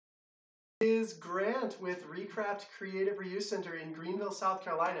is Grant with Recraft Creative Reuse Center in Greenville, South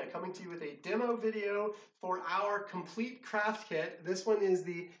Carolina, coming to you with a demo video for our complete craft kit. This one is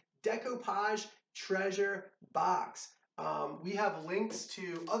the Decoupage Treasure Box. We have links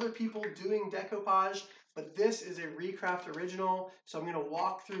to other people doing decoupage, but this is a Recraft original, so I'm going to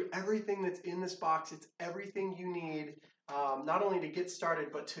walk through everything that's in this box. It's everything you need, not only to get started,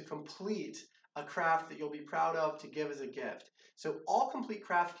 but to complete a craft that you'll be proud of to give as a gift. So all complete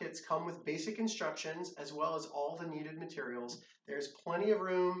craft kits come with basic instructions as well as all the needed materials. There's plenty of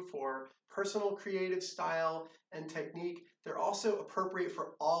room for personal creative style and technique. They're also appropriate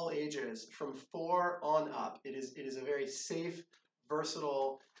for all ages from 4 on up. It is a very safe,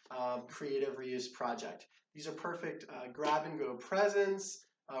 versatile, creative reuse project. These are perfect grab and go presents,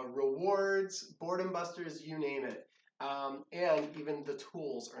 rewards, boredom busters, you name it. And even the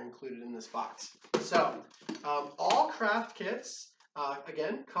tools are included in this box. So all craft kits,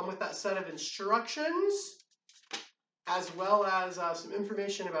 again, come with that set of instructions, as well as some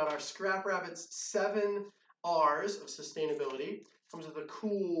information about our Scrap Rabbit's 7 R's of sustainability. Comes with a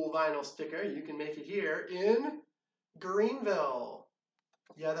cool vinyl sticker. You can make it here in Greenville.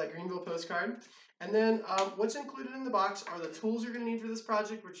 Yeah, that Greenville postcard. And then what's included in the box are the tools you're going to need for this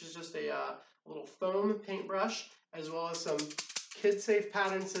project, which is just a little foam paintbrush, as well as some kid-safe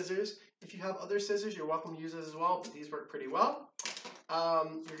pattern scissors. If you have other scissors, you're welcome to use those as well, but these work pretty well.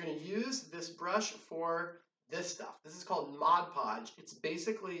 You're going to use this brush for this stuff. This is called Mod Podge. It's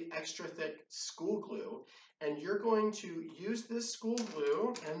basically extra thick school glue, and you're going to use this school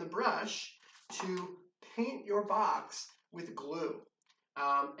glue and the brush to paint your box with glue.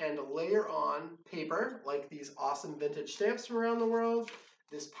 And layer on paper, like these awesome vintage stamps from around the world,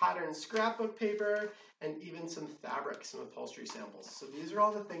 this patterned scrapbook paper, and even some fabric, some upholstery samples. So these are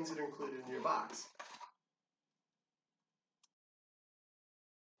all the things that are included in your box.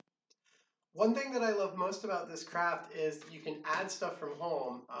 One thing that I love most about this craft is that you can add stuff from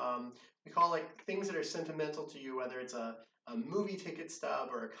home. We call it things that are sentimental to you, whether it's a movie ticket stub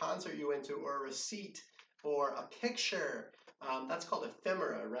or a concert you went to or a receipt or a picture. That's called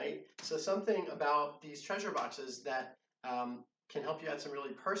ephemera, right? So something about these treasure boxes that can help you add some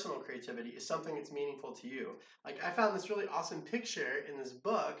really personal creativity is something that's meaningful to you. Like I found this really awesome picture in this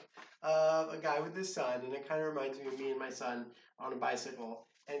book of a guy with his son, and it kind of reminds me of me and my son on a bicycle.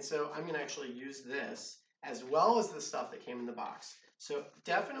 And so I'm going to actually use this as well as the stuff that came in the box. So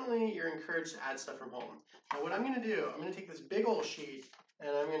definitely you're encouraged to add stuff from home. Now what I'm going to do, I'm going to take this big old sheet and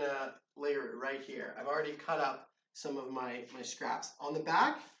I'm going to layer it right here. I've already cut up some of my scraps. On the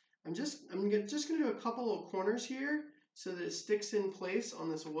back, I'm just going to do a couple of corners here so that it sticks in place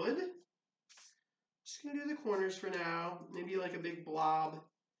on this wood. Just going to do the corners for now, maybe like a big blob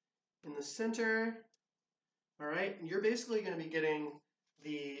in the center. All right, and you're basically going to be getting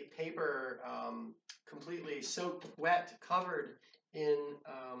the paper completely soaked, wet, covered in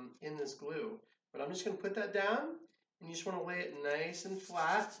this glue. But I'm just going to put that down, and you just want to lay it nice and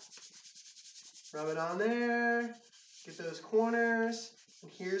flat. Rub it on there, get those corners, and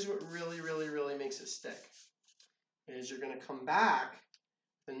here's what really makes it stick. Is you're going to come back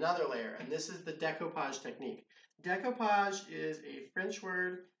with another layer, and this is the decoupage technique. Decoupage is a French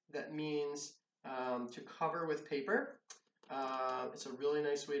word that means to cover with paper. It's a really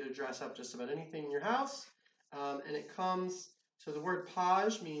nice way to dress up just about anything in your house, and it comes, so the word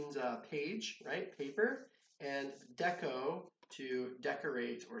page means page, right, paper, and deco to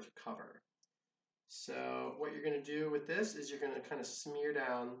decorate or to cover. So what you're going to do with this is you're going to kind of smear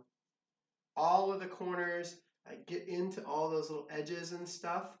down all of the corners, get into all those little edges and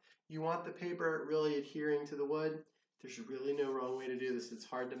stuff. You want the paper really adhering to the wood. There's really no wrong way to do this. It's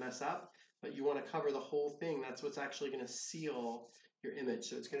hard to mess up, but you want to cover the whole thing. That's what's actually going to seal your image.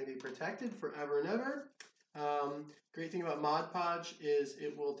 So it's going to be protected forever and ever. Great thing about Mod Podge is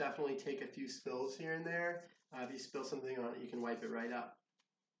it will definitely take a few spills here and there. If you spill something on it, you can wipe it right up.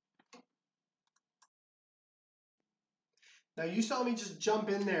 Now you saw me just jump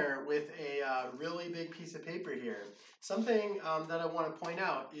in there with a really big piece of paper here. Something that I want to point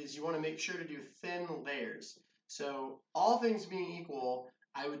out is you want to make sure to do thin layers. So all things being equal,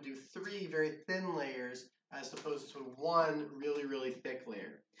 I would do 3 very thin layers as opposed to 1 really thick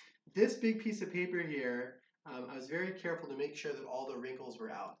layer. This big piece of paper here, I was very careful to make sure that all the wrinkles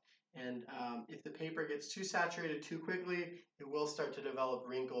were out. And if the paper gets too saturated too quickly, it will start to develop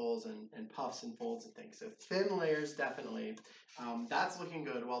wrinkles and puffs and folds and things. So thin layers, definitely. That's looking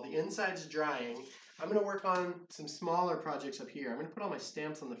good. While the inside's drying, I'm going to work on some smaller projects up here. I'm going to put all my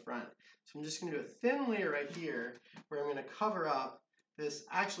stamps on the front. So I'm just going to do a thin layer right here where I'm going to cover up this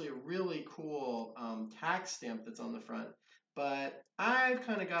actually really cool tax stamp that's on the front. but I've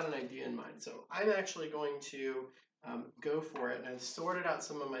kind of got an idea in mind. So I'm actually going to go for it. And I've sorted out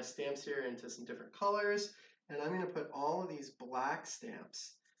some of my stamps here into some different colors. And I'm going to put all of these black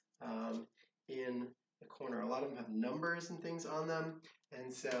stamps in the corner. A lot of them have numbers and things on them.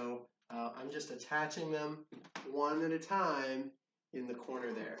 And so I'm just attaching them one at a time in the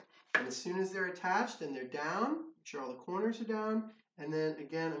corner there. And as soon as they're attached and they're down, make sure all the corners are down. And then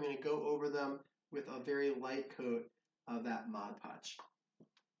again, I'm going to go over them with a very light coat of that Mod Podge.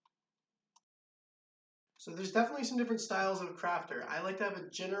 So there's definitely some different styles of crafter. I like to have a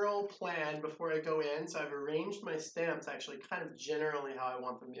general plan before I go in, so I've arranged my stamps actually kind of generally how I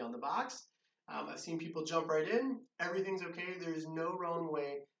want them to be on the box. I've seen people jump right in, everything's okay, there's no wrong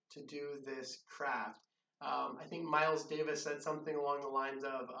way to do this craft. I think Miles Davis said something along the lines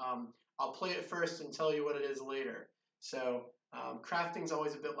of, I'll play it first and tell you what it is later. So crafting's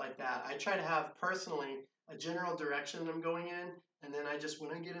always a bit like that. I try to have personally a general direction I'm going in, and then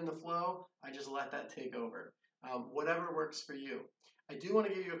when I get in the flow, I just let that take over. Whatever works for you. I do want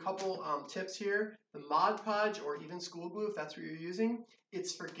to give you a couple tips here. The Mod Podge, or even school glue, if that's what you're using,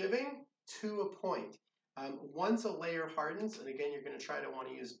 it's forgiving to a point. Once a layer hardens, and again, you're going to try to want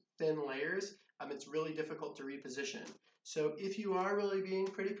to use thin layers, it's really difficult to reposition. So if you are really being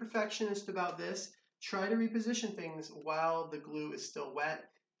pretty perfectionist about this, try to reposition things while the glue is still wet.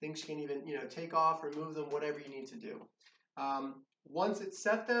 Things can even, take off, remove them, whatever you need to do. Once it's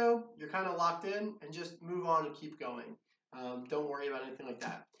set though, you're kind of locked in and just move on and keep going. Don't worry about anything like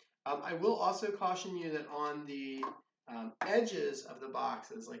that. I will also caution you that on the edges of the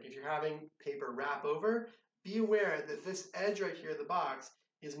boxes, like if you're having paper wrap over, be aware that this edge right here of the box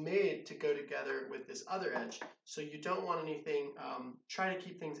is made to go together with this other edge. So you don't want anything, try to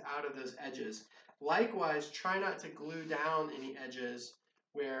keep things out of those edges. Likewise, try not to glue down any edges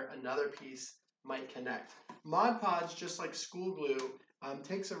where another piece might connect. Mod Podge, just like school glue,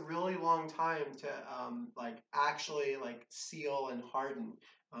 takes a really long time to actually seal and harden.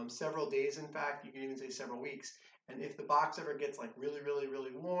 Several days, in fact, you can even say several weeks. And if the box ever gets really, really,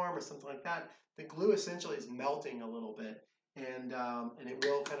 really warm or something like that, the glue essentially is melting a little bit, and it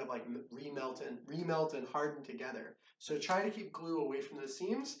will kind of remelt and harden together. So try to keep glue away from the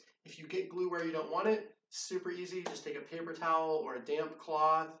seams. If you get glue where you don't want it, super easy. Just take a paper towel or a damp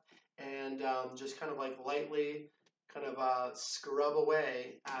cloth and just kind of lightly scrub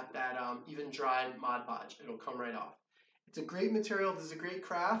away at that even dried Mod Podge. It'll come right off. It's a great material. This is a great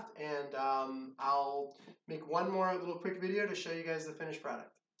craft, and I'll make one more little quick video to show you guys the finished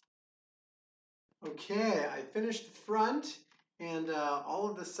product. Okay, I finished the front, and all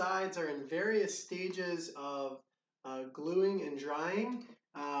of the sides are in various stages of gluing and drying.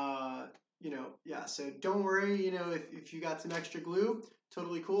 So don't worry, if you got some extra glue,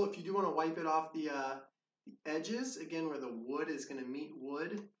 totally cool. If you do want to wipe it off the edges, again, where the wood is going to meet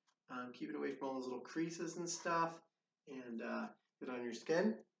wood, keep it away from all those little creases and stuff, and get on your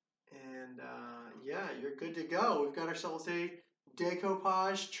skin. And yeah, you're good to go. We've got ourselves a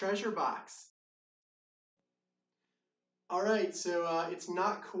Decoupage treasure box. All right, so it's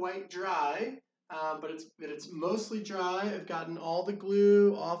not quite dry, but it's mostly dry. I've gotten all the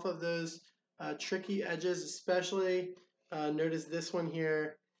glue off of those tricky edges, especially notice this one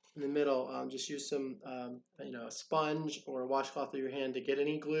here in the middle. Just use some a sponge or a washcloth of your hand to get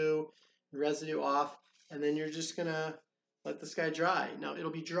any glue residue off, and then you're just gonna let this guy dry. Now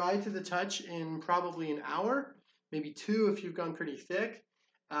it'll be dry to the touch in probably an hour, maybe 2 if you've gone pretty thick,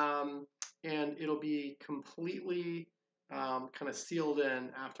 and it'll be completely kind of sealed in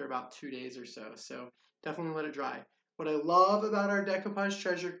after about 2 days or so. So definitely let it dry. What I love about our Decoupage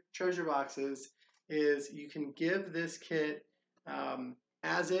treasure boxes is you can give this kit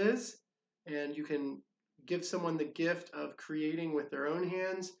as is, and you can give someone the gift of creating with their own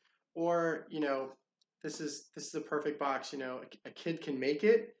hands, or this is a perfect box. A kid can make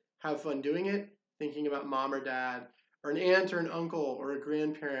it, have fun doing it, thinking about mom or dad, or an aunt or an uncle or a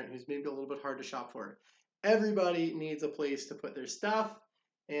grandparent who's maybe a little bit hard to shop for. Everybody needs a place to put their stuff,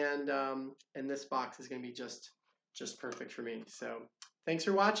 and this box is going to be just perfect for me. So thanks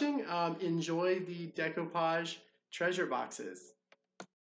for watching. Enjoy the Decoupage treasure boxes.